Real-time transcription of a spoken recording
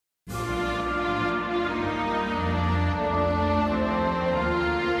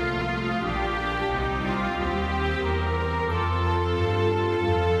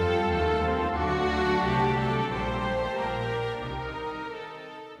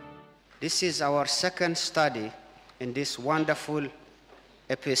This is our second study in this wonderful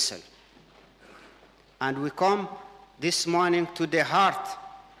epistle. And we come this morning to the heart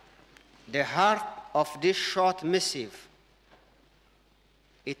of this short missive.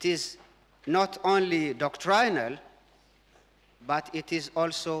 It is not only doctrinal, but it is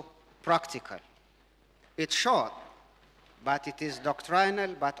also practical. It's short, but it is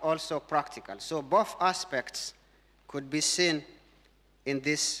doctrinal, but also practical. So both aspects could be seen in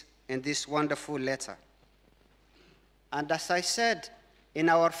this wonderful letter. And as I said in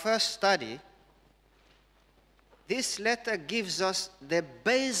our first study, this letter gives us the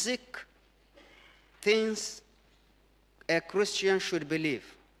basic things a Christian should believe.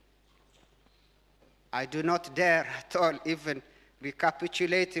 I do not dare at all even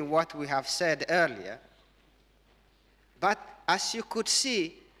recapitulating what we have said earlier. But as you could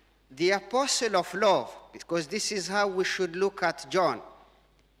see, the apostle of love, because this is how we should look at John,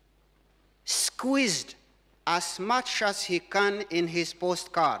 squeezed as much as he can in his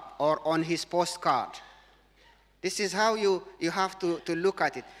postcard or on his postcard. This is how you have to look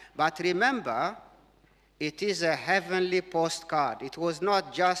at it. But remember, it is a heavenly postcard. It was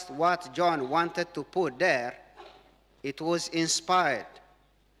not just what John wanted to put there. It was inspired.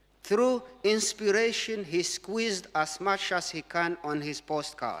 Through inspiration, he squeezed as much as he can on his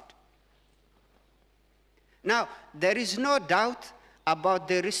postcard. Now, there is no doubt about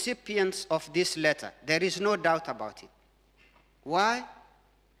the recipients of this letter. There is no doubt about it. Why?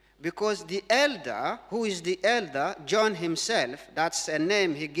 Because the elder, who is the elder? John himself, that's a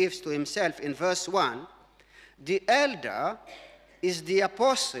name he gives to himself in verse 1. The elder is the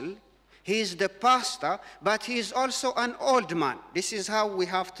apostle, he is the pastor, but he is also an old man. This is how we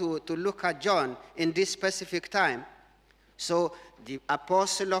have to look at John in this specific time. So the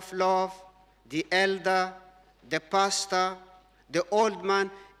apostle of love, the elder, the pastor, the old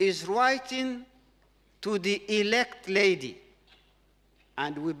man is writing to the elect lady.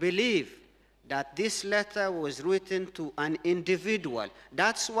 And we believe that this letter was written to an individual.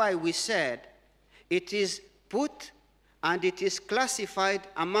 That's why we said it is put and it is classified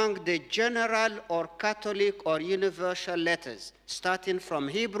among the general or Catholic or universal letters, starting from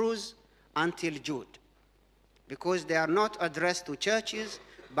Hebrews until Jude, because they are not addressed to churches,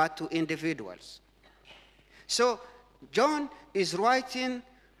 but to individuals. So John is writing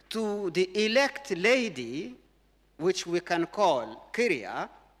to the elect lady, which we can call Kyria,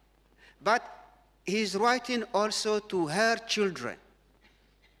 but he's writing also to her children.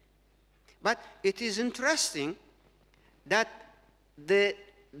 But it is interesting that the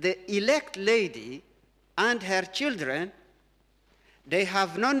elect lady and her children, they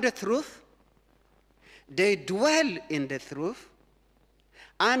have known the truth, they dwell in the truth,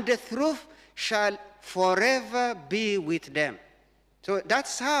 and the truth shall forever be with them. So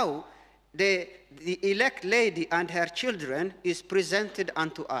that's how the elect lady and her children is presented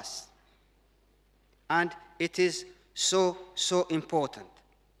unto us. And it is so important.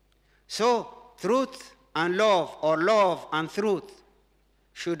 So truth and love, or love and truth,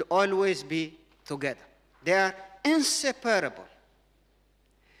 should always be together. They are inseparable.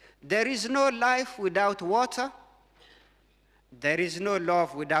 There is no life without water. There is no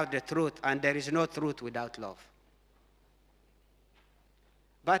love without the truth, and there is no truth without love.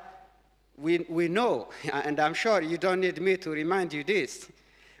 But we know, and I'm sure you don't need me to remind you this,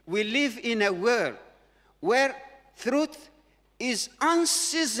 we live in a world where truth is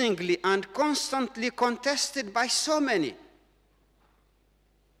unceasingly and constantly contested by so many.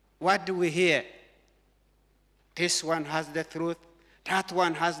 What do we hear? This one has the truth, that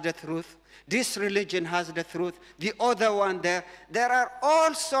one has the truth, this religion has the truth, the other one there. There are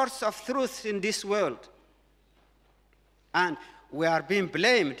all sorts of truths in this world. And we are being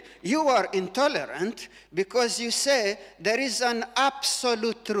blamed. You are intolerant because you say there is an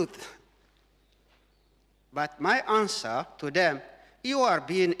absolute truth. But my answer to them, you are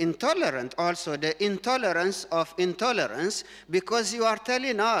being intolerant also, the intolerance of intolerance, because you are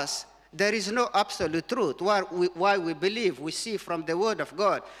telling us there is no absolute truth. Why we believe, we see from the Word of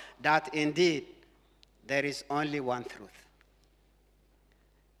God that indeed there is only one truth.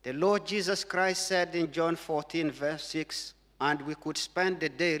 The Lord Jesus Christ said in John 14, verse 6, and we could spend the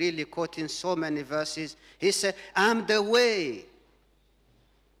day really quoting so many verses. He said, I'm the way,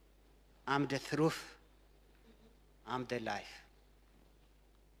 I'm the truth, I'm the life.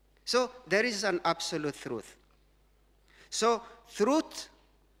 So there is an absolute truth. So truth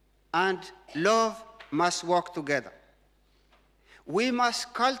and love must work together. We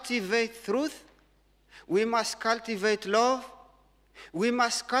must cultivate truth. We must cultivate love. We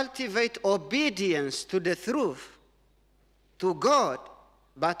must cultivate obedience to the truth, to God,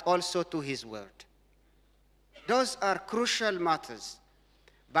 but also to his word. Those are crucial matters.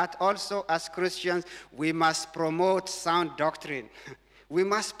 But also, as Christians, we must promote sound doctrine. We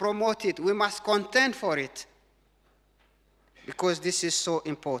must promote it. We must contend for it. Because this is so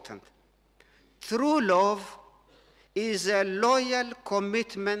important. True love is a loyal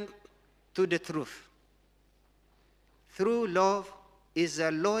commitment to the truth. True love is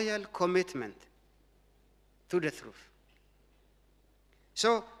a loyal commitment to the truth.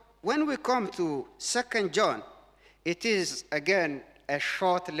 So, when we come to 2 John, it is, again, a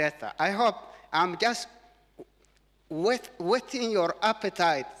short letter. I hope I'm just whetting your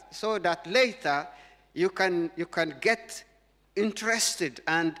appetite so that later you can get interested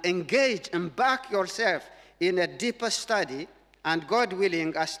and engage and back yourself in a deeper study. And God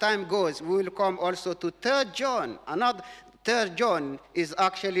willing, as time goes, we will come also to 3 John. 3 John is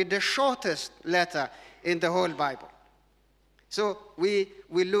actually the shortest letter in the whole Bible. So we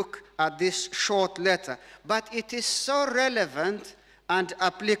look at this short letter, but it is so relevant and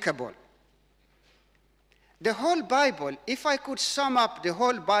applicable. The whole Bible, if I could sum up the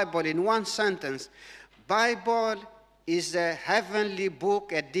whole Bible in one sentence, Bible is a heavenly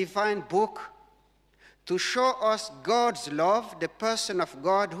book, a divine book, to show us God's love, the person of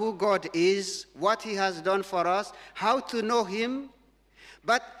God, who God is, what he has done for us, how to know him.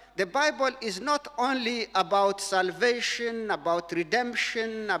 But the Bible is not only about salvation, about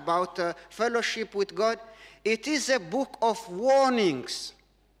redemption, about fellowship with God. It is a book of warnings.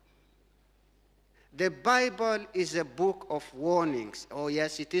 The Bible is a book of warnings. Oh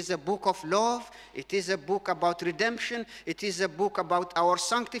yes, it is a book of love. It is a book about redemption. It is a book about our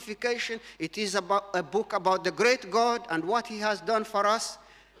sanctification. It is a book about the great God and what he has done for us.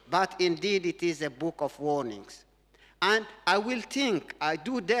 But indeed, it is a book of warnings. And I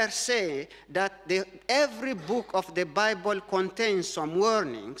do dare say that every book of the Bible contains some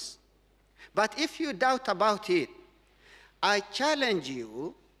warnings. But if you doubt about it, I challenge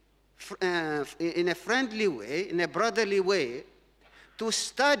you in a friendly way, in a brotherly way, to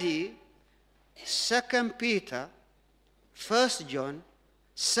study 2 Peter, 1 John,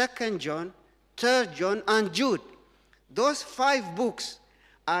 2 John, 3 John, and Jude. Those 5 books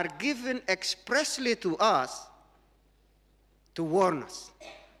are given expressly to us to warn us.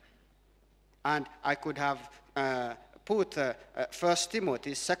 And I could have put 1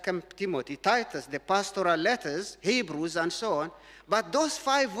 Timothy, 2 Timothy, Titus, the pastoral letters, Hebrews, and so on. But those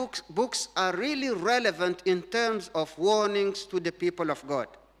 5 books are really relevant in terms of warnings to the people of God.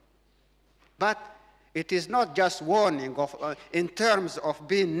 But it is not just warning in terms of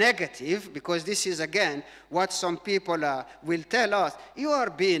being negative, because this is, again, what some people will tell us. You are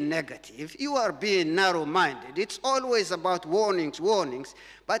being negative. You are being narrow-minded. It's always about warnings, warnings.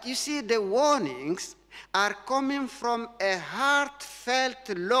 But you see, the warnings are coming from a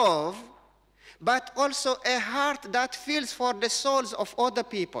heartfelt love, but also a heart that feels for the souls of other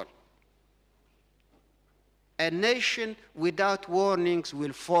people. A nation without warnings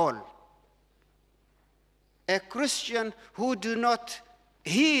will fall. A Christian who do not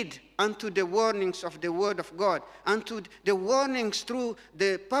heed unto the warnings of the Word of God, unto the warnings through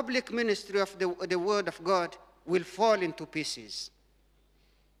the public ministry of the Word of God, will fall into pieces.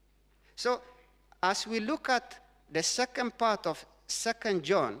 So, as we look at the second part of 2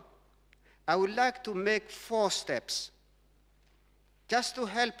 John, I would like to make 4 steps, just to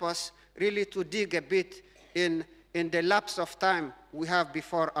help us really to dig a bit in the lapse of time we have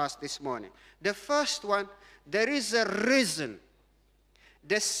before us this morning. The first one, there is a reason.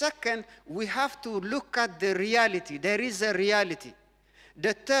 The second, we have to look at the reality. There is a reality.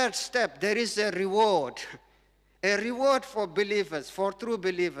 The third step, there is a reward. A reward for believers, for true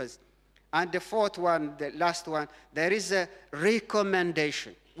believers. And the fourth one, the last one, there is a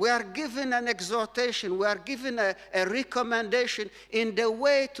recommendation. We are given an exhortation. We are given a recommendation in the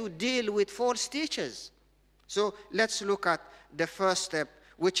way to deal with false teachers. So let's look at the first step,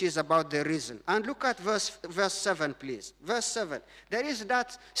 which is about the reason. And look at verse 7, please. Verse 7. There is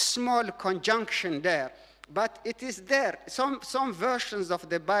that small conjunction there, but it is there. Some versions of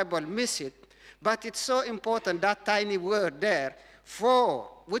the Bible miss it, but it's so important, that tiny word there, for,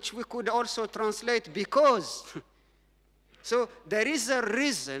 which we could also translate because. So there is a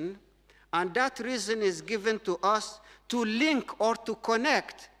reason, and that reason is given to us to link or to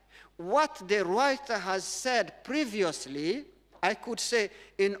connect what the writer has said previously, I could say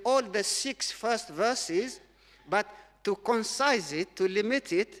in all the 6 first verses, but to concise it, to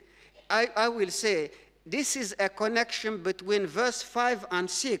limit it, I will say this is a connection between verse 5 and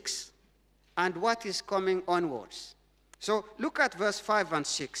 6 and what is coming onwards. So look at verse 5 and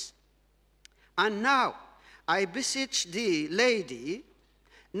 6. And now I beseech thee, lady,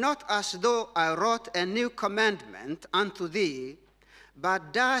 not as though I wrote a new commandment unto thee,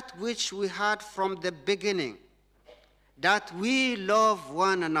 but that which we had from the beginning, that we love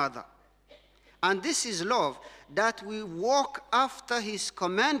one another. And this is love, that we walk after his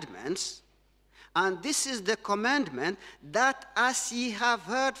commandments. And this is the commandment, that as ye have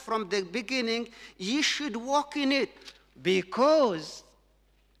heard from the beginning, ye should walk in it. Because,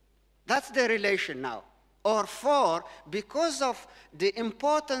 that's the relation now. Or for, because of the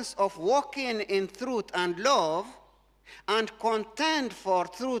importance of walking in truth and love, and contend for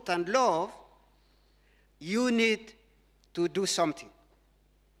truth and love, you need to do something.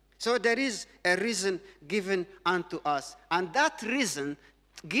 So there is a reason given unto us. And that reason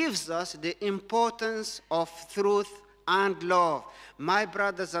gives us the importance of truth and love. My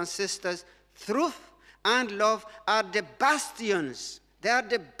brothers and sisters, truth and love are the bastions. They are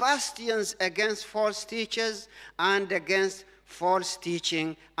the bastions against false teachers and against false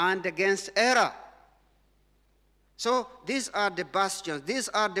teaching and against error. So these are the bastions. These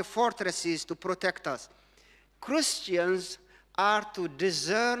are the fortresses to protect us. Christians are to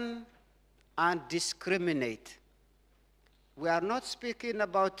discern and discriminate. We are not speaking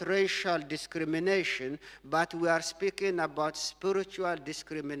about racial discrimination, but we are speaking about spiritual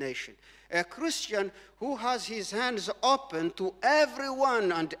discrimination. A Christian who has his hands open to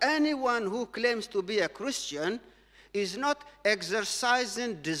everyone and anyone who claims to be a Christian is not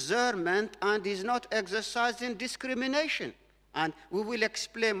exercising discernment and is not exercising discrimination. And we will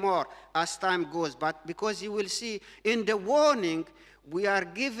explain more as time goes, but because you will see in the warning, we are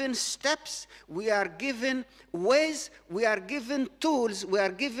given steps, we are given ways, we are given tools, we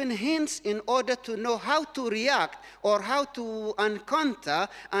are given hints in order to know how to react or how to encounter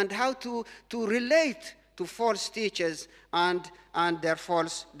and how to relate to false teachers and their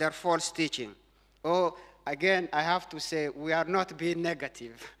false teaching. Oh, again, I have to say, we are not being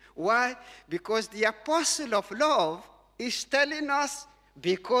negative. Why? Because the apostle of love is telling us,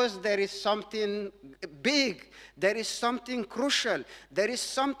 because there is something big, there is something crucial, there is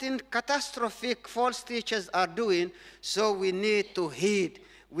something catastrophic false teachers are doing, so we need to heed,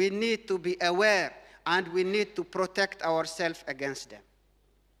 we need to be aware, and we need to protect ourselves against them.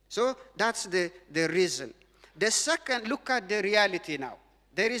 So that's the reason. The second, look at the reality now.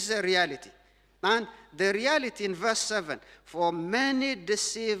 There is a reality. And the reality in verse 7, for many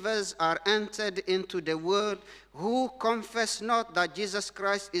deceivers are entered into the world who confess not that Jesus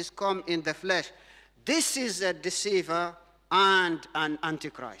Christ is come in the flesh. This is a deceiver and an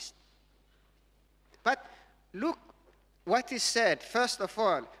antichrist. But look what is said, first of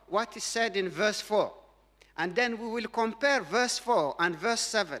all, what is said in verse 4. And then we will compare verse 4 and verse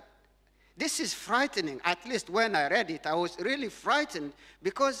 7. This is frightening. At least when I read it, I was really frightened,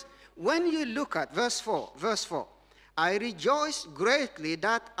 because when you look at verse 4, I rejoice greatly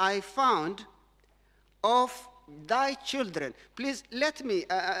that I found of thy children. Please let me,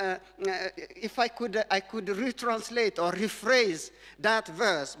 if I could retranslate or rephrase that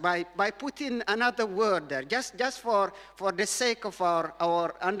verse by putting another word there, just for the sake of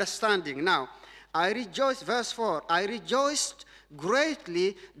our understanding. Now, I rejoice, verse 4, I rejoiced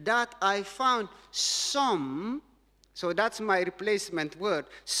greatly that I found some, so that's my replacement word,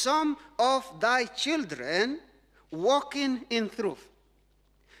 some of thy children walking in truth.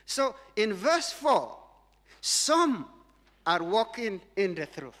 So in verse 4, some are walking in the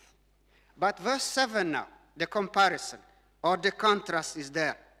truth. But verse 7 now, the comparison or the contrast is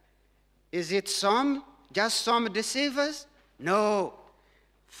there. Is it some, just some deceivers? No,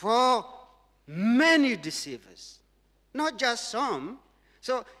 for many deceivers, not just some.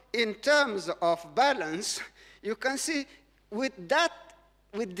 So in terms of balance, you can see with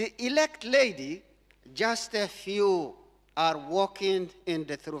the elect lady, just a few are walking in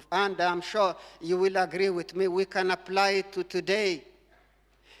the truth. And I'm sure you will agree with me, we can apply it to today.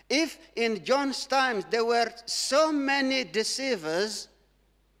 If in John's times there were so many deceivers,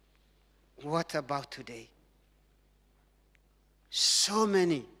 what about today? So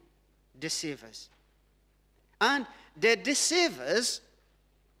many deceivers. And the deceivers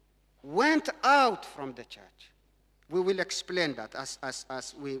went out from the church. We will explain that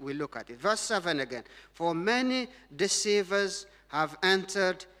as we look at it. Verse 7 again. For many deceivers have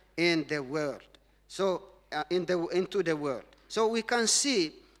entered in the world. So, into the world. So we can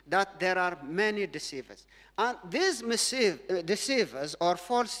see that there are many deceivers. And these deceivers or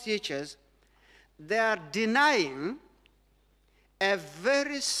false teachers, they are denying a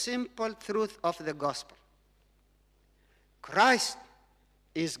very simple truth of the gospel. Christ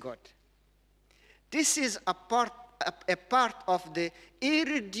is God. This is a part of the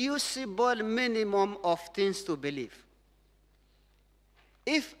irreducible minimum of things to believe.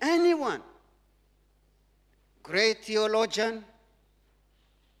 If anyone, great theologian,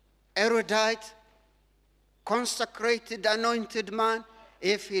 erudite, consecrated, anointed man,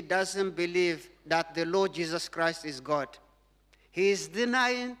 if he doesn't believe that the Lord Jesus Christ is God, he is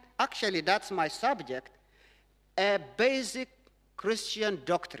denying, actually that's my subject, a basic Christian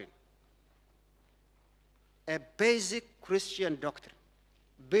doctrine. A basic Christian doctrine.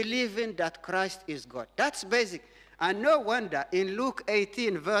 Believing that Christ is God. That's basic. And no wonder in Luke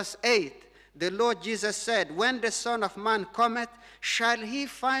 18 verse 8, the Lord Jesus said, when the Son of Man cometh, shall he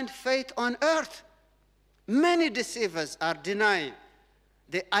find faith on earth? Many deceivers are denying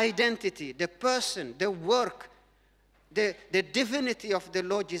the identity, the person, the work, the divinity of the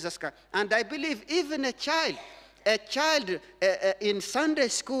Lord Jesus Christ. And I believe even a child in Sunday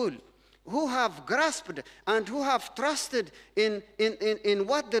school who have grasped and who have trusted in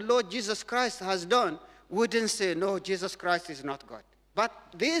what the Lord Jesus Christ has done wouldn't say, no, Jesus Christ is not God. But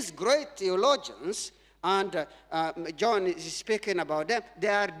these great theologians, and John is speaking about them, they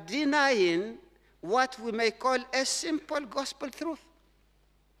are denying what we may call a simple gospel truth.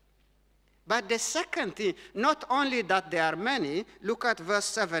 But the second thing, not only that there are many, look at verse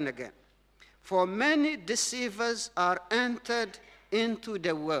 7 again. For many deceivers are entered into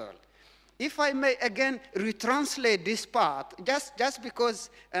the world. If I may again retranslate this part, just because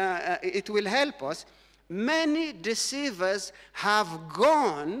it will help us, many deceivers have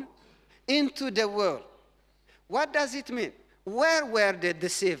gone into the world. What does it mean? Where were the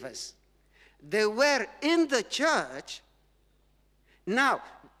deceivers? They were in the church. Now,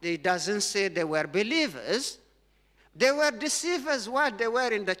 it doesn't say they were believers. They were deceivers while they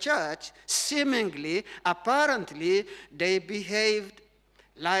were in the church. Seemingly, apparently, they behaved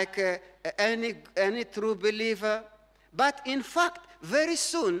like any true believer. But in fact, very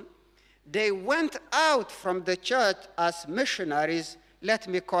soon, they went out from the church as missionaries. Let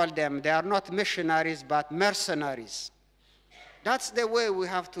me call them, they are not missionaries, but mercenaries. That's the way we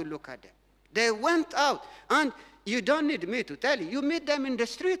have to look at them. They went out, and you don't need me to tell you. You meet them in the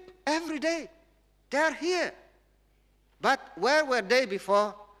street every day. They're here. But where were they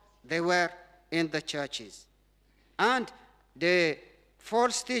before? They were in the churches. And the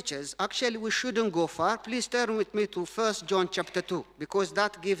false teachers, actually we shouldn't go far. Please turn with me to 1 John chapter 2, because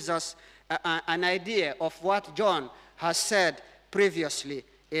that gives us an idea of what John has said previously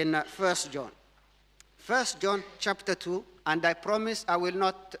in 1 John. 1 John chapter 2, and I promise I will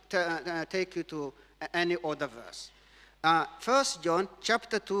not take you to any other verse. 1 John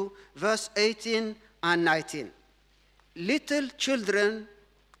chapter 2, verse 18 and 19. Little children,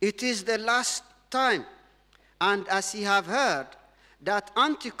 it is the last time, and as ye have heard, that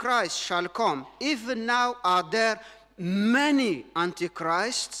Antichrist shall come, even now are there many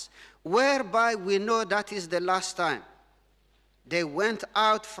Antichrists, whereby we know that is the last time. They went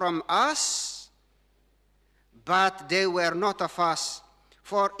out from us, but they were not of us.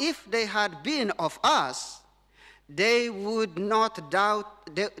 For if they had been of us, they would not doubt,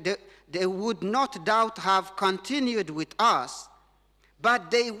 they would not doubt have continued with us, but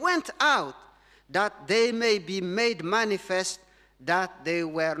they went out that they may be made manifest that they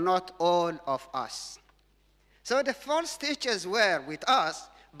were not all of us. So the false teachers were with us,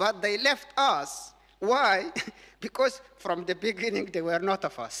 but they left us. Why? Because from the beginning they were not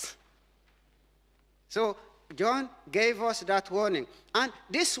of us. So John gave us that warning. And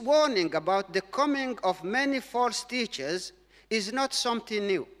this warning about the coming of many false teachers is not something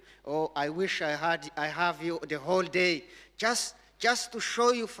new. Oh, I wish I have you the whole day just to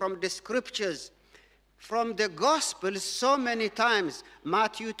show you from the scriptures, from the Gospels so many times.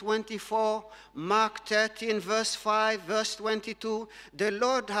 Matthew 24, Mark 13, verse 5, verse 22. The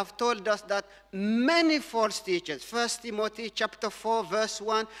Lord have told us that many false teachers, 1 Timothy chapter 4, verse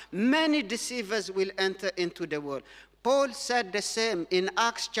 1, many deceivers will enter into the world. Paul said the same in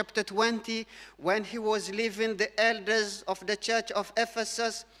Acts chapter 20 when he was leaving the elders of the church of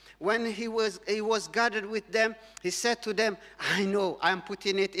Ephesus. When he was gathered with them, he said to them, I know, I'm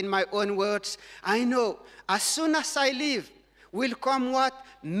putting it in my own words, I know, as soon as I leave, will come what?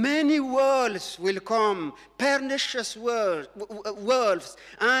 Many wolves will come, pernicious wolves,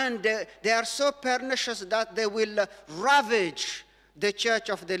 and they are so pernicious that they will ravage the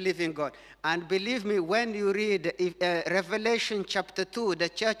church of the living God. And believe me, when you read Revelation chapter 2, the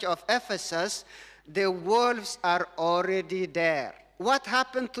church of Ephesus, the wolves are already there. What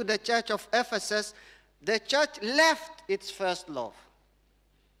happened to the church of Ephesus? The church left its first love.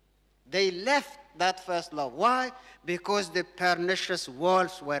 They left that first love. Why? Because the pernicious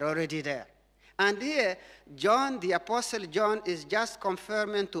wolves were already there. And here, John, the Apostle John, is just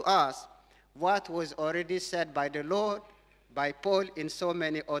confirming to us what was already said by the Lord, by Paul in so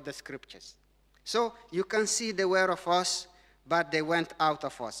many other scriptures. So you can see they were of us, but they went out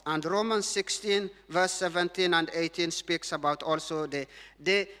of us. And Romans 16, verse 17 and 18 speaks about also the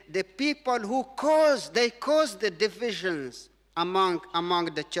people who caused the divisions among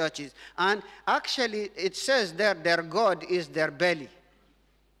the churches. And actually, it says there their God is their belly.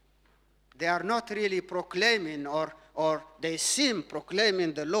 They are not really proclaiming, or they seem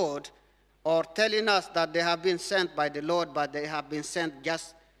proclaiming the Lord, or telling us that they have been sent by the Lord, but they have been sent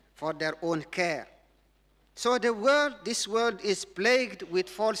just for their own care. So this world is plagued with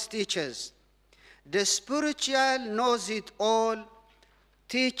false teachers. The spiritual knows it all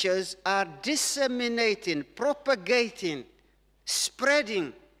teachers are disseminating, propagating,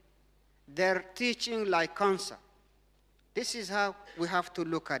 spreading their teaching like cancer. This is how we have to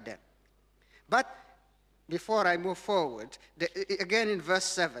look at them. But before I move forward, again in verse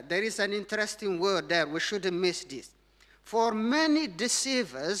 7, there is an interesting word there. We shouldn't miss this. For many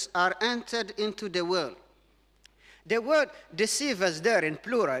deceivers are entered into the world. The word deceivers there in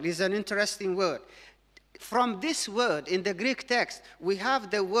plural is an interesting word. From this word in the Greek text, we have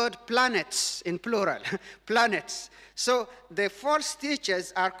the word planets in plural, planets. So the false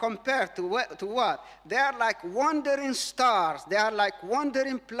teachers are compared to what? They are like wandering stars. They are like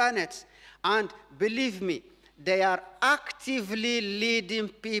wandering planets. And believe me, they are actively leading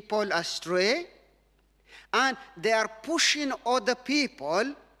people astray, and they are pushing other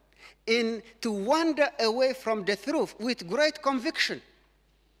people to wander away from the truth with great conviction.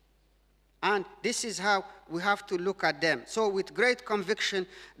 And this is how we have to look at them. So with great conviction,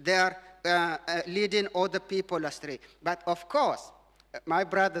 they are leading other people astray. But of course, my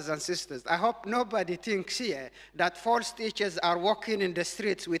brothers and sisters, I hope nobody thinks here that false teachers are walking in the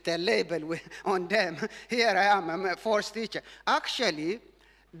streets with a label on them. Here I am, I'm a false teacher. Actually,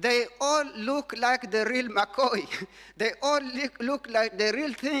 they all look like the real McCoy. They all look like the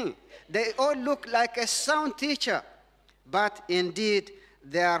real thing. They all look like a sound teacher. But indeed,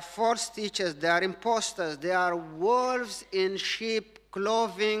 they are false teachers, they are imposters, they are wolves in sheep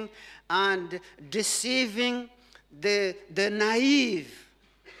clothing and deceiving the naive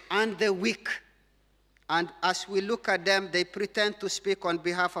and the weak. And as we look at them, they pretend to speak on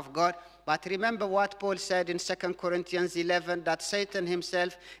behalf of God. But remember what Paul said in 2 Corinthians 11, that Satan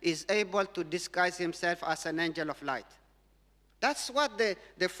himself is able to disguise himself as an angel of light. That's what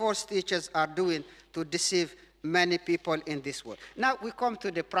the false teachers are doing to deceive many people in this world. Now we come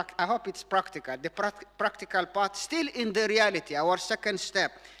to I hope it's practical, the practical part, still in the reality, our second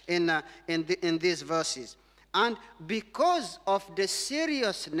step in these verses. And because of the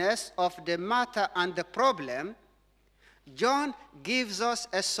seriousness of the matter and the problem, John gives us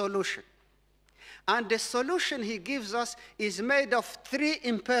a solution. And the solution he gives us is made of three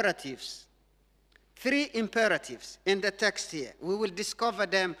imperatives. Three imperatives in the text here. We will discover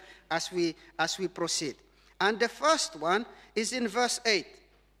them as we proceed. And the first one is in verse 8.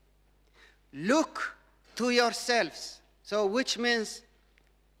 Look to yourselves. So which means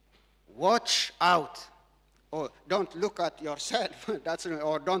watch out. Or don't look at yourself,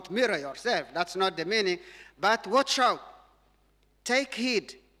 or don't mirror yourself. That's not the meaning. But watch out. Take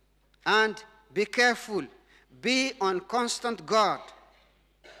heed and be careful. Be on constant guard.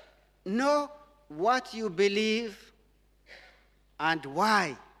 Know what you believe and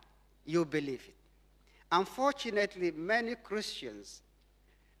why you believe it. Unfortunately, many Christians,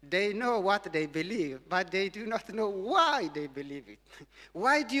 they know what they believe, but they do not know why they believe it.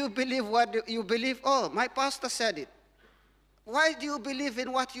 Why do you believe what you believe? Oh, my pastor said it. Why do you believe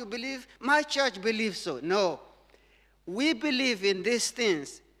in what you believe? My church believes so. No. We believe in these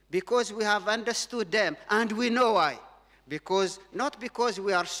things because we have understood them, and we know why. Not because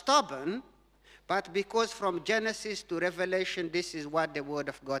we are stubborn, but because from Genesis to Revelation, this is what the Word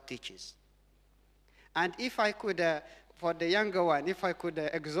of God teaches. And if I could, for the younger one, if I could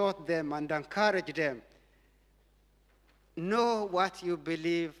exhort them and encourage them, know what you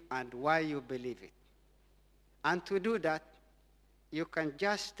believe and why you believe it. And to do that, you can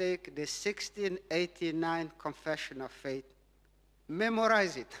just take the 1689 Confession of Faith,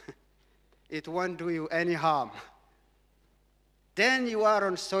 memorize it. It won't do you any harm. Then you are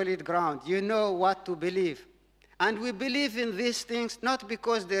on solid ground. You know what to believe. And we believe in these things not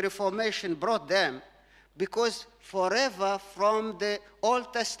because the Reformation brought them, because forever from the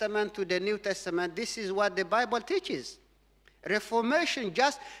Old Testament to the New Testament, this is what the Bible teaches. Reformation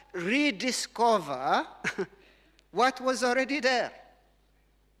just rediscover what was already there.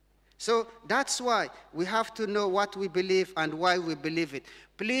 So that's why we have to know what we believe and why we believe it.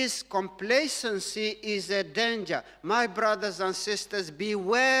 Please, complacency is a danger. My brothers and sisters,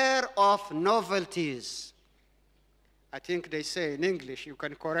 beware of novelties. I think they say in English, you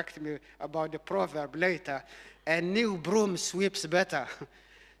can correct me about the proverb later, a new broom sweeps better.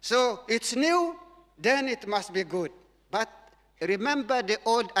 So it's new, then it must be good. But remember the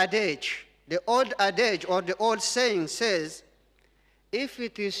old adage. The old adage or the old saying says, if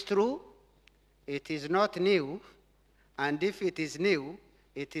it is true, it is not new, and if it is new,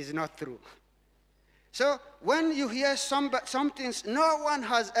 it is not true. So when you hear some things no one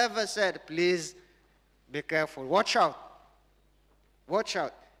has ever said, please be careful, watch out. Watch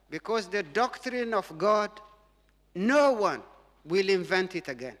out, because the doctrine of God, no one will invent it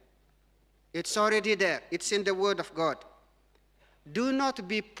again. It's already there. It's in the Word of God. Do not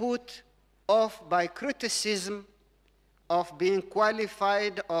be put off by criticism of being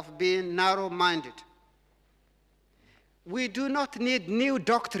qualified, of being narrow-minded. We do not need new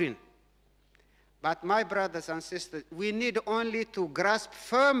doctrine. But my brothers and sisters, we need only to grasp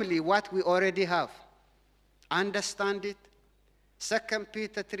firmly what we already have. Understand it. 2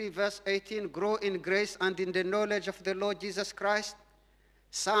 Peter 3 verse 18, grow in grace and in the knowledge of the Lord Jesus Christ.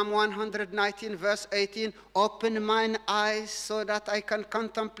 Psalm 119 verse 18, open mine eyes so that I can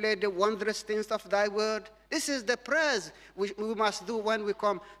contemplate the wondrous things of thy word. This is the prayers we must do when we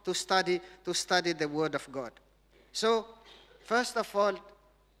come to study the word of God. So, first of all,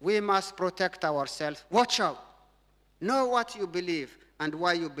 we must protect ourselves. Watch out. Know what you believe and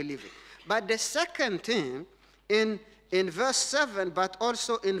why you believe it. But the second thing, in verse 7, but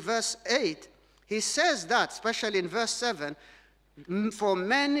also in verse 8, he says that, especially in verse 7, for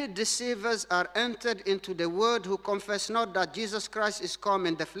many deceivers are entered into the world who confess not that Jesus Christ is come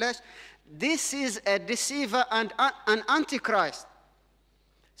in the flesh. This is a deceiver and an antichrist.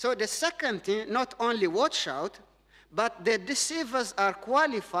 So the second thing, not only watch out, but the deceivers are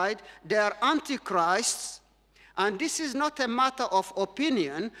qualified, they are antichrists, and this is not a matter of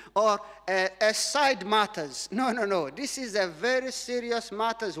opinion or a side matters. No, no, no. This is a very serious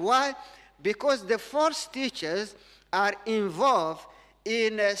matter. Why? Because the false teachers are involved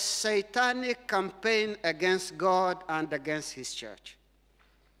in a satanic campaign against God and against his church.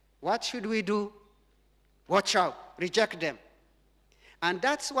 What should we do? Watch out. Reject them. And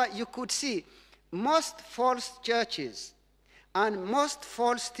that's why you could see most false churches and most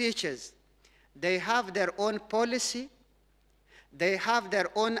false teachers, they have their own policy, they have their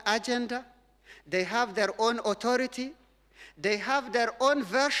own agenda, they have their own authority, they have their own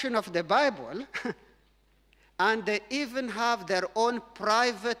version of the Bible, and they even have their own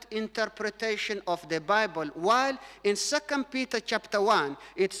private interpretation of the Bible, while in 2 Peter chapter 1,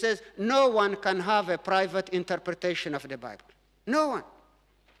 it says no one can have a private interpretation of the Bible. No one.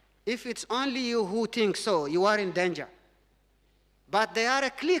 If it's only you who think so, you are in danger. But they are a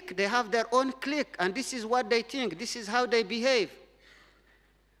clique. They have their own clique, and this is what they think. This is how they behave.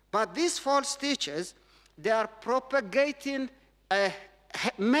 But these false teachers, they are propagating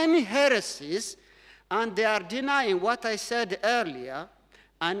many heresies, and they are denying what I said earlier,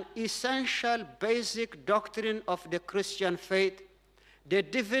 an essential basic doctrine of the Christian faith, the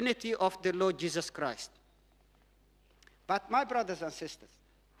divinity of the Lord Jesus Christ. But my brothers and sisters,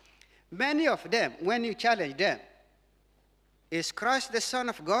 many of them, when you challenge them, is Christ the Son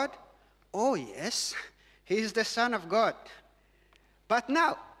of God? Oh yes, he is the Son of God. But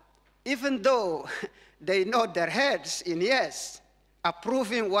now, even though they nod their heads in yes,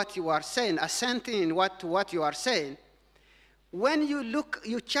 approving what you are saying, assenting to what you are saying, when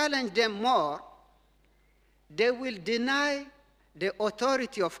you challenge them more, they will deny the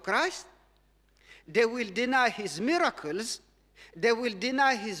authority of Christ, they will deny his miracles, they will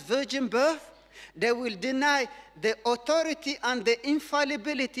deny his virgin birth, they will deny the authority and the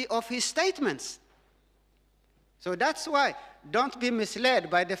infallibility of his statements. So that's why, don't be misled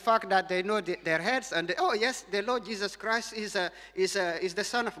by the fact that they know their heads and oh yes, the Lord Jesus Christ is the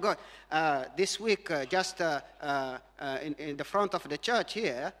Son of God. This week, just in the front of the church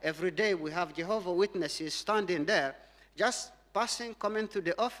here, every day we have Jehovah's Witnesses standing there, just passing, coming to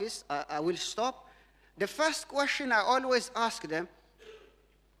the office. I will stop. The first question I always ask them,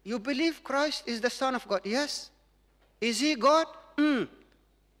 you believe Christ is the Son of God? Yes. Is he God?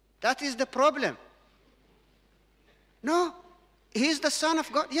 That is the problem. No. He is the Son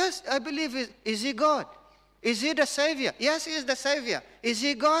of God? Yes, I believe. Is he God? Is he the Savior? Yes, he is the Savior. Is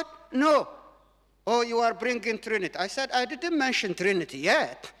he God? No. Oh, you are bringing Trinity. I said, I didn't mention Trinity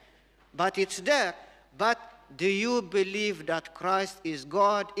yet, but it's there. But do you believe that Christ is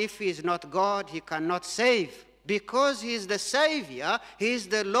God? If he is not God, he cannot save. Because he is the Savior, he is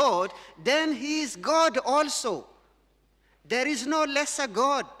the Lord, then he is God also. There is no lesser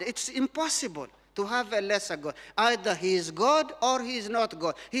God. It's impossible. to have a lesser God. Either he is God or he is not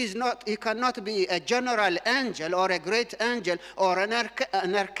God. He cannot be a general angel or a great angel or an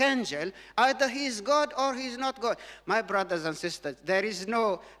archangel. Either he is God or he is not God. My brothers and sisters, there is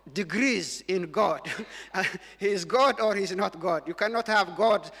no degrees in God. He is God or he is not God. You cannot have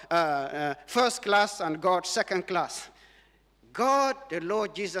God first class and God second class. God, the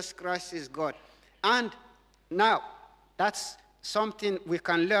Lord Jesus Christ, is God. And now, that's something we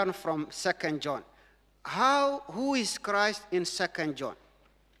can learn from 2 John. Who is Christ in 2 John?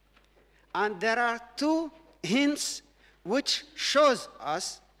 And there are two hints which shows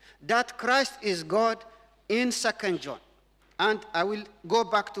us that Christ is God in 2 John. And I will go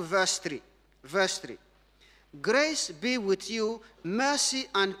back to verse 3. Verse 3. Grace be with you, mercy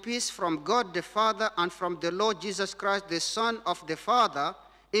and peace from God the Father and from the Lord Jesus Christ, the Son of the Father,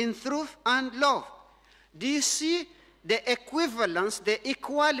 in truth and love. Do you see the equivalence, the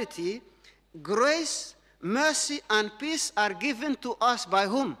equality? Grace, mercy, and peace are given to us by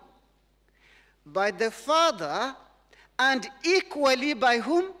whom? By the Father, and equally by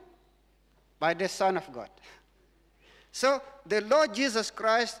whom? By the Son of God. So the Lord Jesus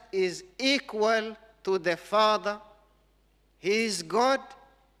Christ is equal to the Father. He is God,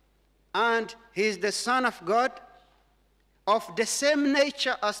 and he is the Son of God, of the same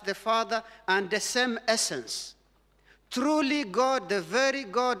nature as the Father and the same essence. Truly God, the very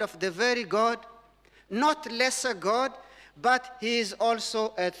God of the very God, not lesser God, but he is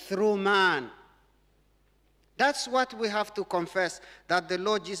also a true man. That's what we have to confess, that the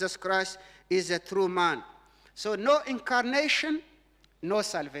Lord Jesus Christ is a true man. So no incarnation, no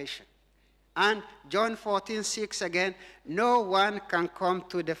salvation. And John 14:6 again, no one can come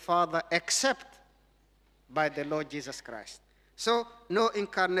to the Father except by the Lord Jesus Christ. So no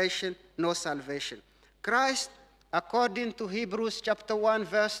incarnation, no salvation. Christ, according to Hebrews chapter 1,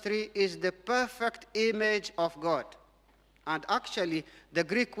 verse 3, is the perfect image of God. And actually, the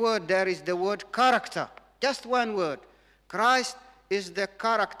Greek word there is the word character. Just one word. Christ is the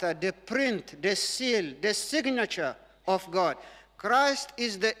character, the print, the seal, the signature of God. Christ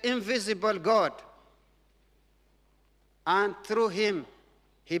is the invisible God. And through him,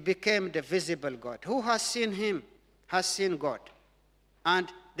 he became the visible God. Who has seen him has seen God. And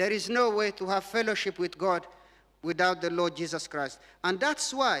there is no way to have fellowship with God without the Lord Jesus Christ. And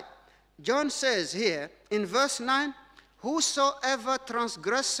that's why John says here in verse 9, whosoever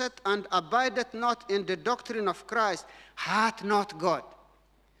transgresseth and abideth not in the doctrine of Christ hath not God.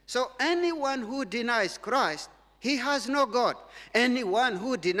 So anyone who denies Christ, he has no God. Anyone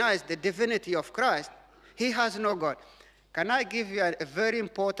who denies the divinity of Christ, he has no God. Can I give you a very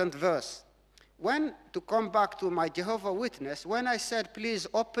important verse? To come back to my Jehovah's Witness, when I said, please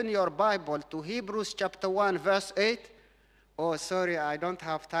open your Bible to Hebrews chapter 1, verse 8. Oh, sorry, I don't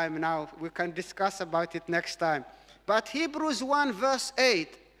have time now. We can discuss about it next time. But Hebrews 1, verse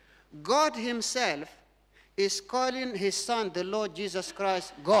 8, God himself is calling his Son, the Lord Jesus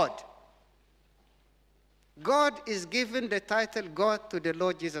Christ, God. God is giving the title God to the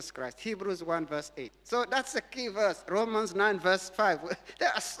Lord Jesus Christ. Hebrews 1 verse 8. So that's a key verse. Romans 9 verse 5.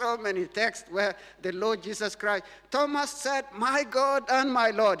 There are so many texts where the Lord Jesus Christ, Thomas said, my God and my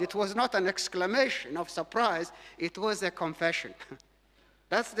Lord. It was not an exclamation of surprise. It was a confession.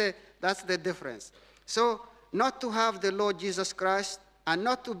 That's the difference. So not to have the Lord Jesus Christ and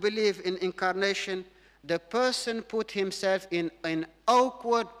not to believe in incarnation, the person put himself in an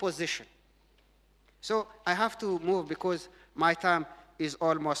awkward position. So I have to move because my time is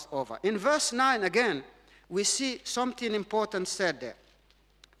almost over. In verse 9 again, we see something important said there.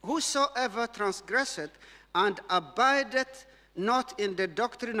 Whosoever transgresseth and abideth not in the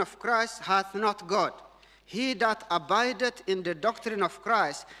doctrine of Christ hath not God. He that abideth in the doctrine of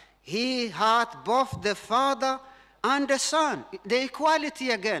Christ, he hath both the Father and the Son. The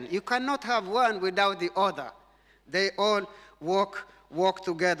equality again. You cannot have one without the other. They all walk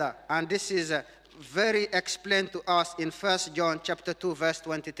together. And this is very explained to us in 1 John chapter 2, verse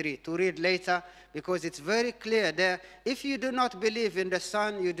 23, to read later, because it's very clear there. If you do not believe in the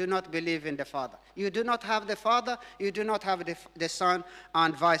Son, you do not believe in the Father. You do not have the Father, you do not have the Son,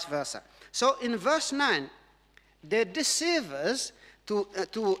 and vice versa. So in verse 9, the deceivers,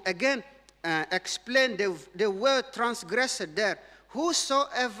 to again explain the word transgressed there,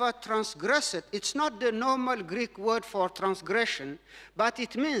 whosoever transgresseth, it's not the normal Greek word for transgression, but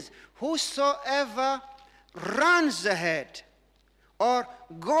it means whosoever runs ahead or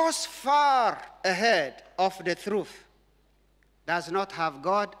goes far ahead of the truth does not have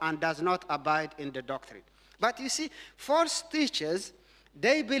God and does not abide in the doctrine. But you see, false teachers,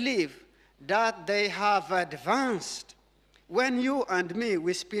 they believe that they have advanced When you and me,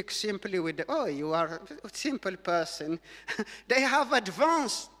 we speak simply with, oh, you are a simple person, they have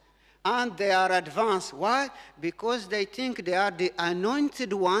advanced. And they are advanced. Why? Because they think they are the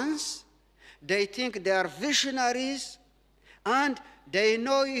anointed ones. They think they are visionaries. And they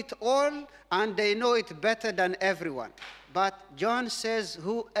know it all, and they know it better than everyone. But John says,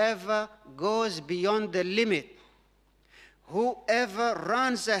 whoever goes beyond the limit, whoever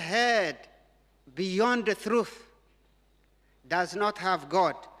runs ahead beyond the truth, does not have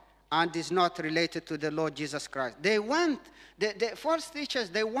God and is not related to the Lord Jesus Christ. They want, the false teachers,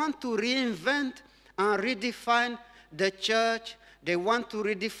 they want to reinvent and redefine the church. They want to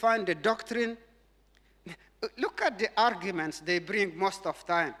redefine the doctrine. Look at the arguments they bring most of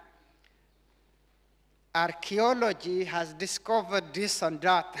the time. Archaeology has discovered this and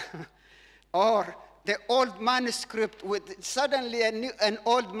that. Or the old manuscript, suddenly an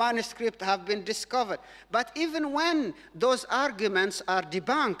old manuscript have been discovered. But even when those arguments are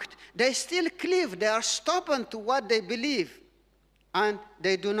debunked, they still cleave. They are stubborn to what they believe. And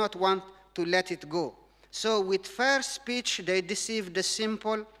they do not want to let it go. So with fair speech, they deceive the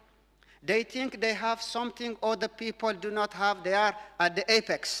simple. They think they have something other people do not have. They are at the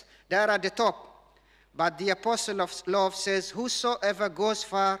apex. They are at the top. But the apostle of love says, whosoever goes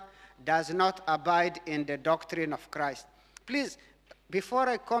far does not abide in the doctrine of Christ. Please, before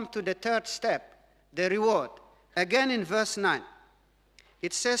I come to the third step, the reward, again in verse 9,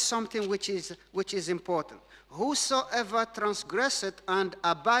 it says something which is important. Whosoever transgresseth and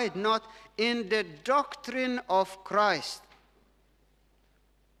abide not in the doctrine of Christ.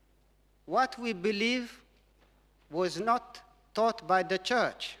 What we believe was not taught by the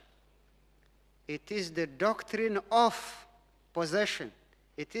church. It is the doctrine of possession.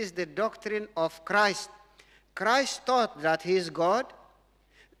 It is the doctrine of Christ. Christ taught that he is God.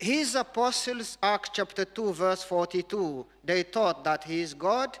 His apostles, Acts chapter 2, verse 42, they taught that he is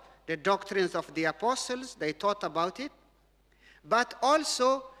God. The doctrines of the apostles, they taught about it. But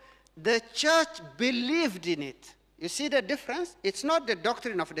also, the church believed in it. You see the difference? It's not the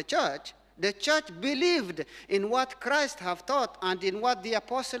doctrine of the church. The church believed in what Christ have taught and in what the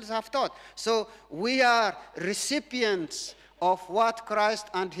apostles have taught. So we are recipients of what Christ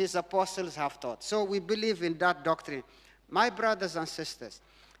and his apostles have taught. So we believe in that doctrine. My brothers and sisters,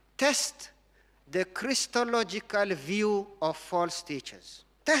 test the Christological view of false teachers.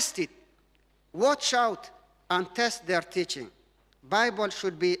 Test it. Watch out and test their teaching. Bible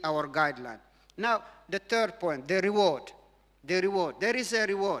should be our guideline. Now, the third point, the reward. The reward. There is a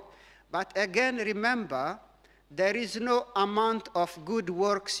reward. But again, remember, there is no amount of good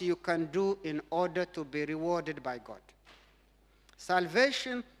works you can do in order to be rewarded by God.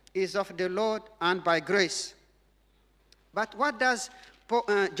 Salvation is of the Lord and by grace. But what does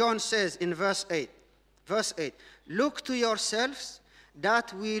John says in verse 8? Verse 8, look to yourselves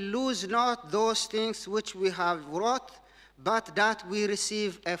that we lose not those things which we have wrought, but that we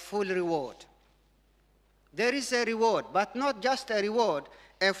receive a full reward. There is a reward, but not just a reward,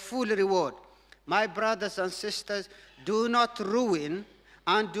 a full reward. My brothers and sisters, do not ruin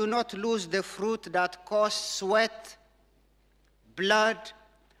and do not lose the fruit that costs sweat, blood,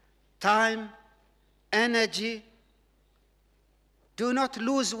 time, energy. Do not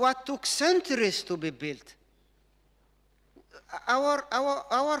lose what took centuries to be built.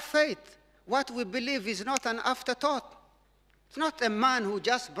 Our faith, what we believe, is not an afterthought. It's not a man who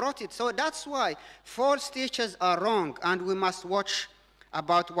just brought it. So that's why false teachers are wrong, and we must watch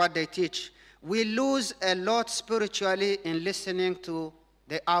about what they teach. We lose a lot spiritually in listening to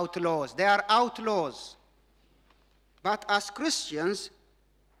the outlaws. They are outlaws. But as Christians,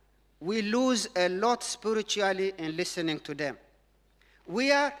 we lose a lot spiritually in listening to them.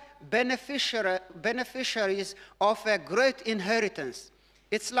 We are beneficiaries of a great inheritance.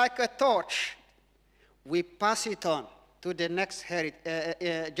 It's like a torch. We pass it on to the next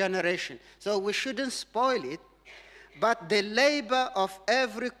generation. So we shouldn't spoil it, but the labor of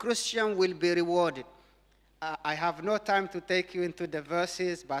every Christian will be rewarded. I have no time to take you into the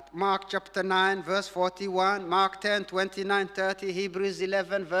verses, but Mark chapter 9, verse 41, Mark 10, 29, 30, Hebrews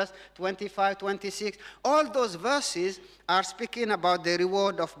 11, verse 25, 26. All those verses are speaking about the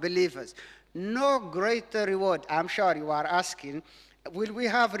reward of believers. No greater reward. I'm sure you are asking, will we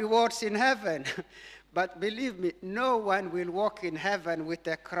have rewards in heaven? But believe me, no one will walk in heaven with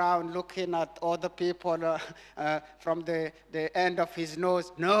a crown looking at other people from the end of his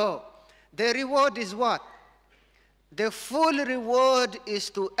nose. No. The reward is what? The full reward is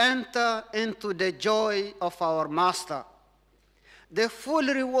to enter into the joy of our Master. The full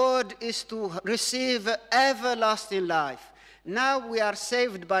reward is to receive everlasting life. Now we are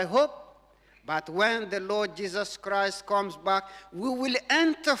saved by hope, But when the Lord Jesus Christ comes back, we will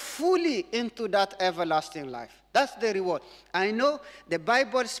enter fully into that everlasting life. That's the reward. I know the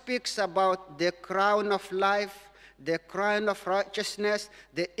Bible speaks about the crown of life, the crown of righteousness,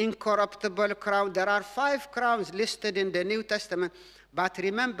 the incorruptible crown. There are 5 crowns listed in the New Testament. But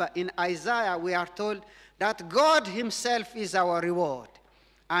remember, in Isaiah, we are told that God himself is our reward.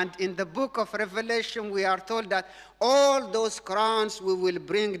 And in the book of Revelation, we are told that all those crowns, we will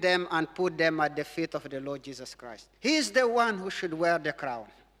bring them and put them at the feet of the Lord Jesus Christ. He is the one who should wear the crown.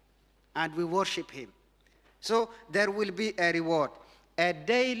 And we worship him. So there will be a reward. A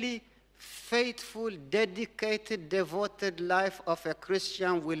daily, faithful, dedicated, devoted life of a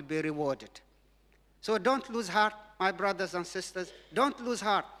Christian will be rewarded. So don't lose heart, my brothers and sisters. Don't lose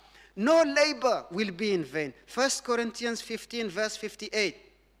heart. No labor will be in vain. 1 Corinthians 15, verse 58.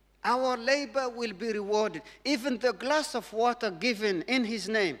 Our labor will be rewarded. Even the glass of water given in his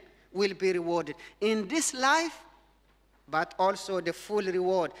name will be rewarded. In this life, but also the full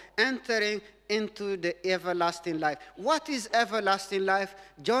reward, entering into the everlasting life. What is everlasting life?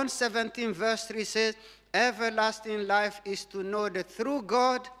 John 17, verse 3 says, everlasting life is to know the true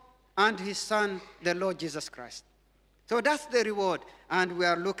God and his Son, the Lord Jesus Christ. So that's the reward, and we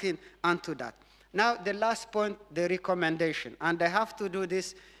are looking unto that. Now, the last point, the recommendation. And I have to do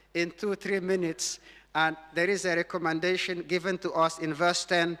this in 2-3 minutes, and there is a recommendation given to us in verse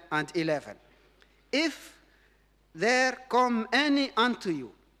 10 and 11. If there come any unto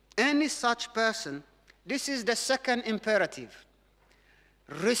you, any such person, this is the second imperative.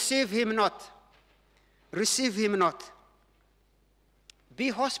 Receive him not. Receive him not. Be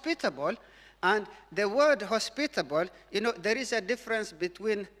hospitable, and the word hospitable, there is a difference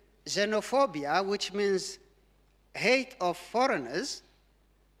between xenophobia, which means hate of foreigners,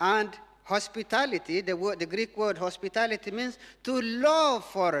 and hospitality. The Greek word hospitality means to love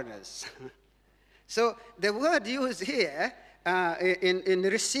foreigners. So the word used here in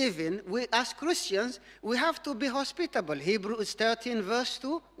receiving, we as Christians, we have to be hospitable. Hebrews 13, verse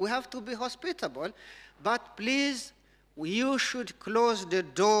 2, we have to be hospitable. But please, you should close the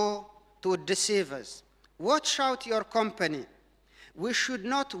door to deceivers. Watch out your company. We should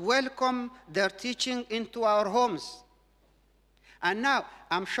not welcome their teaching into our homes. And now,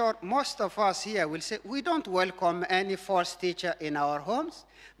 I'm sure most of us here will say, we don't welcome any false teacher in our homes.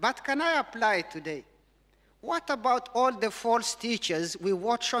 But can I apply today? What about all the false teachers we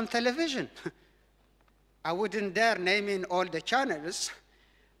watch on television? I wouldn't dare naming all the channels,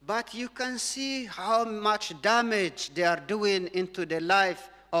 but you can see how much damage they are doing into the life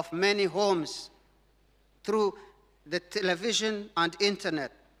of many homes through the television and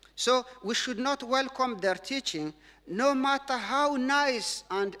internet. So we should not welcome their teaching, no matter how nice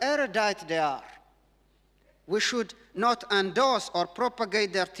and erudite they are. We should not endorse or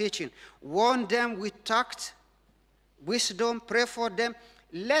propagate their teaching. Warn them with tact, wisdom, pray for them.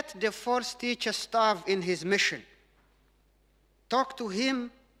 Let the false teacher starve in his mission. Talk to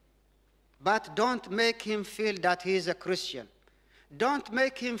him, but don't make him feel that he is a Christian. Don't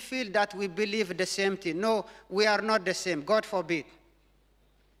make him feel that we believe the same thing. No, we are not the same. God forbid.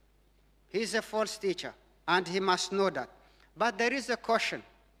 He is a false teacher, and he must know that. But there is a caution.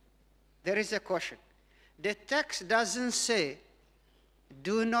 There is a caution. The text doesn't say,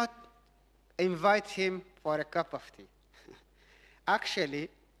 do not invite him for a cup of tea. Actually,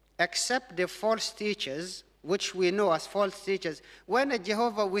 except the false teachers, which we know as false teachers, when a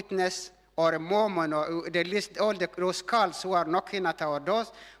Jehovah's Witness or a Mormon, or they list all those cults who are knocking at our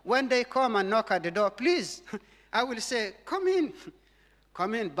doors, when they come and knock at the door, please, I will say, come in.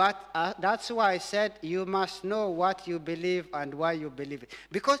 Come in, but that's why I said you must know what you believe and why you believe it.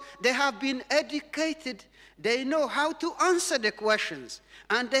 Because they have been educated, they know how to answer the questions,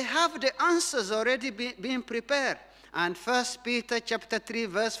 and they have the answers already being prepared. And 1 Peter chapter 3,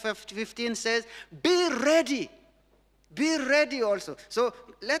 verse 15 says, be ready. Be ready also. So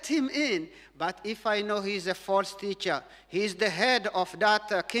let him in, but if I know he's a false teacher, he's the head of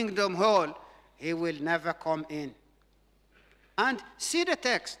that kingdom hall, he will never come in. And see the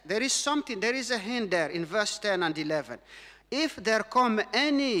text. There is something, there is a hint there in verse 10 and 11. If there come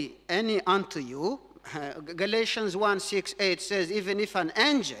any unto you, Galatians 1, 6, 8 says, even if an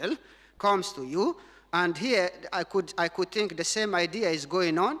angel comes to you, and here I could think the same idea is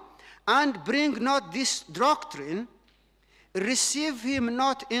going on, and bring not this doctrine, receive him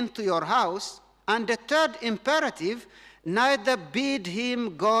not into your house. And the third imperative, neither bid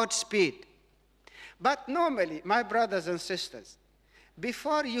him Godspeed. But normally, my brothers and sisters,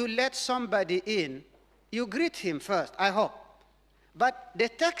 before you let somebody in, you greet him first, I hope. But the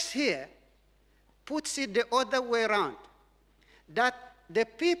text here puts it the other way around, that the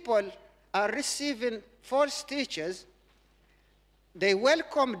people are receiving false teachers, they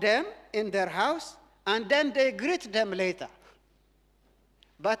welcome them in their house, and then they greet them later.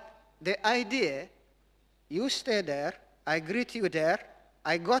 But the idea, you stay there, I greet you there,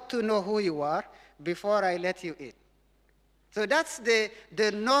 I got to know who you are before I let you in. So that's the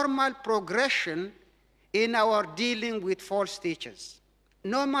normal progression in our dealing with false teachers,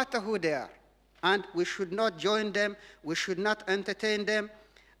 no matter who they are. And we should not join them, we should not entertain them.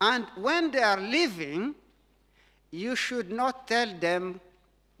 And when they are leaving, you should not tell them,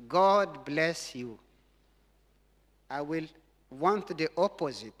 God bless you. I will want the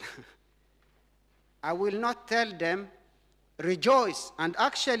opposite. I will not tell them, rejoice. And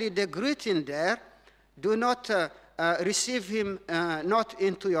actually the greeting there, do not receive him not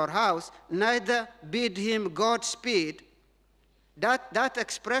into your house, neither bid him Godspeed. That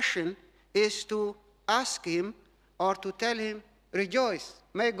expression is to ask him or to tell him, rejoice,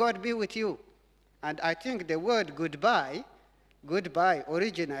 may God be with you. And I think the word goodbye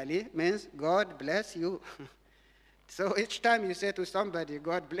originally means God bless you. So each time you say to somebody,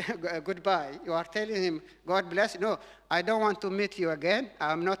 goodbye, you are telling him, God bless. No, I don't want to meet you again.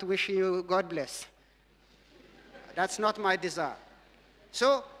 I'm not wishing you God bless. That's not my desire.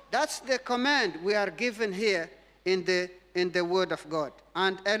 So that's the command we are given here in the Word of God.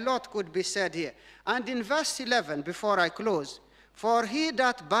 And a lot could be said here. And in verse 11, before I close, for he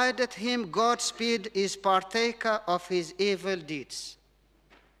that bideth him Godspeed is partaker of his evil deeds.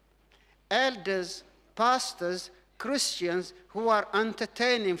 Elders, pastors, Christians who are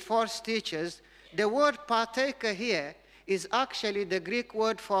entertaining false teachers, the word partaker here is actually the Greek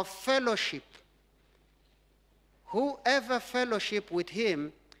word for fellowship. Whoever fellowship with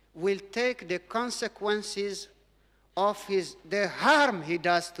him will take the consequences of the harm he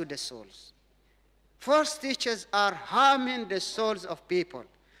does to the souls. False teachers are harming the souls of people.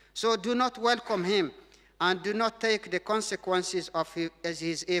 So do not welcome him and do not take the consequences of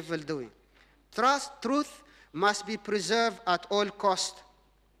his evil doing. Truth must be preserved at all cost.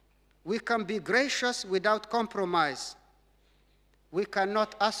 We can be gracious without compromise. We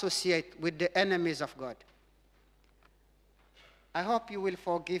cannot associate with the enemies of God. I hope you will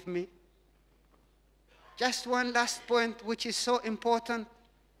forgive me. Just one last point, which is so important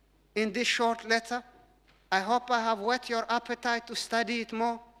in this short letter. I hope I have whet your appetite to study it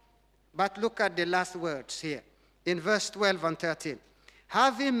more. But look at the last words here in verse 12 and 13.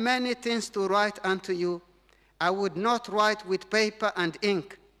 Having many things to write unto you, I would not write with paper and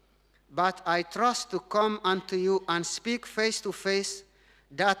ink, but I trust to come unto you and speak face to face,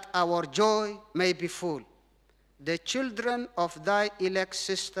 that our joy may be full. The children of thy elect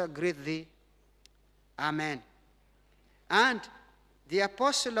sister greet thee. Amen. And the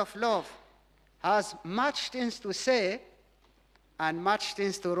apostle of love has much things to say and much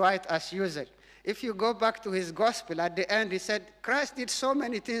things to write as usual. If you go back to his gospel, at the end he said, Christ did so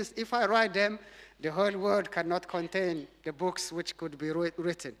many things, if I write them, the whole world cannot contain the books which could be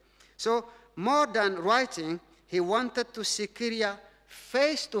written. So more than writing, he wanted to secure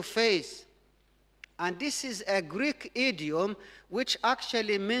face to face. And this is a Greek idiom which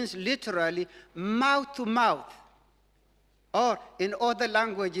actually means literally mouth to mouth. Or in other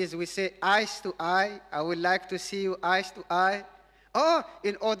languages we say eyes to eye, I would like to see you eyes to eye. Or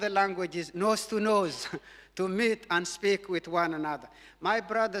in other languages, nose to nose, to meet and speak with one another. My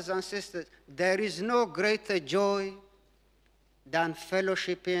brothers and sisters, there is no greater joy than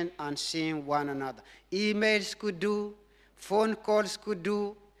fellowshipping and seeing one another. Emails could do, phone calls could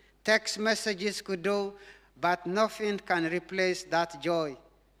do, text messages could do, but nothing can replace that joy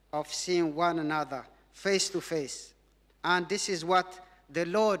of seeing one another face to face. And this is what the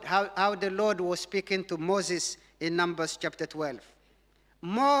Lord, how the Lord was speaking to Moses in Numbers chapter 12.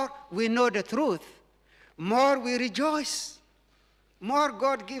 More we know the truth, more we rejoice. More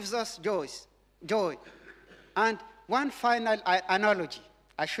God gives us joy. And one final analogy.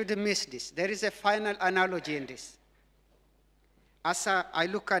 I shouldn't miss this. There is a final analogy in this. As I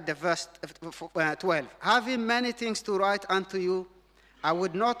look at the verse 12. Having many things to write unto you, I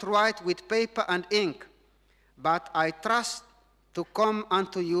would not write with paper and ink, but I trust to come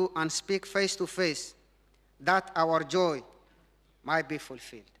unto you and speak face to face, that our joy might be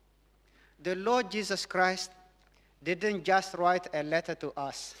fulfilled. The Lord Jesus Christ didn't just write a letter to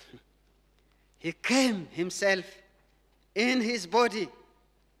us. He came himself in his body.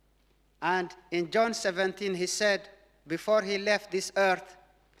 And in John 17, he said, before he left this earth,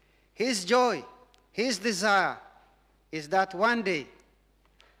 his joy, his desire is that one day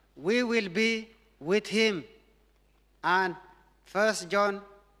we will be with him. And 1 John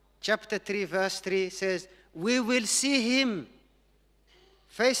chapter 3, verse 3 says, we will see him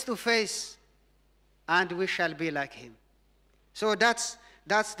face to face, and we shall be like him. So that's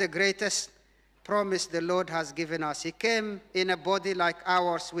the greatest promise the Lord has given us. He came in a body like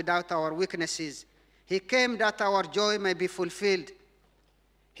ours without our weaknesses. He came that our joy may be fulfilled.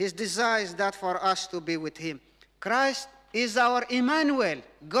 His desire is that for us to be with him. Christ is our Emmanuel,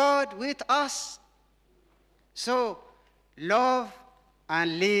 God with us. So love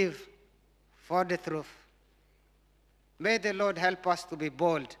and live for the truth. May the Lord help us to be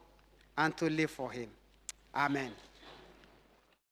bold and to live for him. Amen.